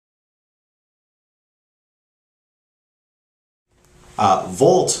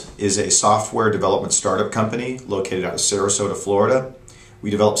Voalte is a software development startup company located out of Sarasota, Florida.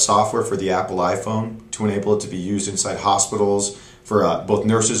 We develop software for the Apple iPhone to enable it to be used inside hospitals for both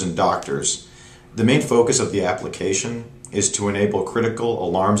nurses and doctors. The main focus of the application is to enable critical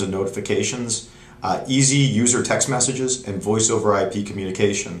alarms and notifications, easy user text messages, and voice over IP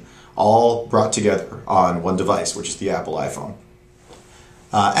communication, all brought together on one device, which is the Apple iPhone.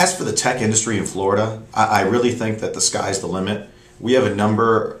 As for the tech industry in Florida, I really think that the sky's the limit. We have a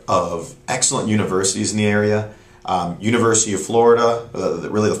number of excellent universities in the area. University of Florida,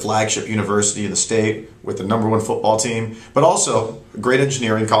 really the flagship university in the state with the #1 football team, but also a great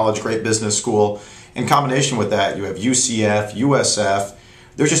engineering college, great business school. In combination with that, you have UCF, USF.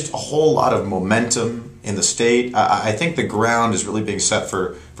 There's just a whole lot of momentum in the state. I think the ground is really being set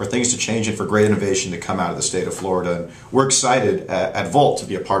for things to change and for great innovation to come out of the state of Florida. And we're excited at Voalte to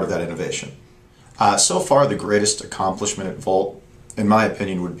be a part of that innovation. So far, the greatest accomplishment at Voalte, in my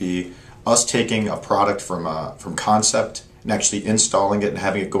opinion, would be us taking a product from concept and actually installing it and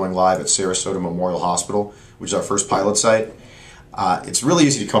having it going live at Sarasota Memorial Hospital, which is our first pilot site. It's really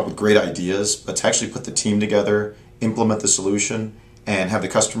easy to come up with great ideas, but to actually put the team together, implement the solution, and have the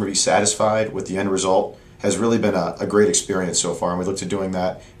customer be satisfied with the end result has really been a great experience so far, and we look to doing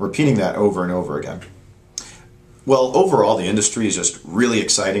that, repeating that over and over again. Well, overall, the industry is just really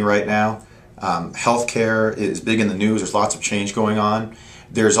exciting right now. Healthcare is big in the news. There's lots of change going on.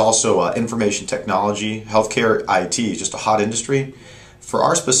 There's also information technology. Healthcare IT is just a hot industry. For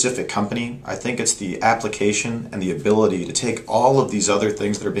our specific company, I think it's the application and the ability to take all of these other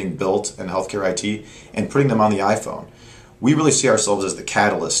things that are being built in healthcare IT and putting them on the iPhone. We really see ourselves as the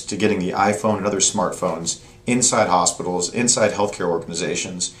catalyst to getting the iPhone and other smartphones inside hospitals, inside healthcare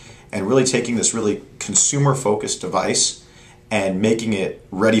organizations, and really taking this really consumer-focused device and making it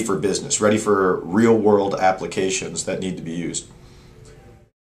ready for business, ready for real-world applications that need to be used.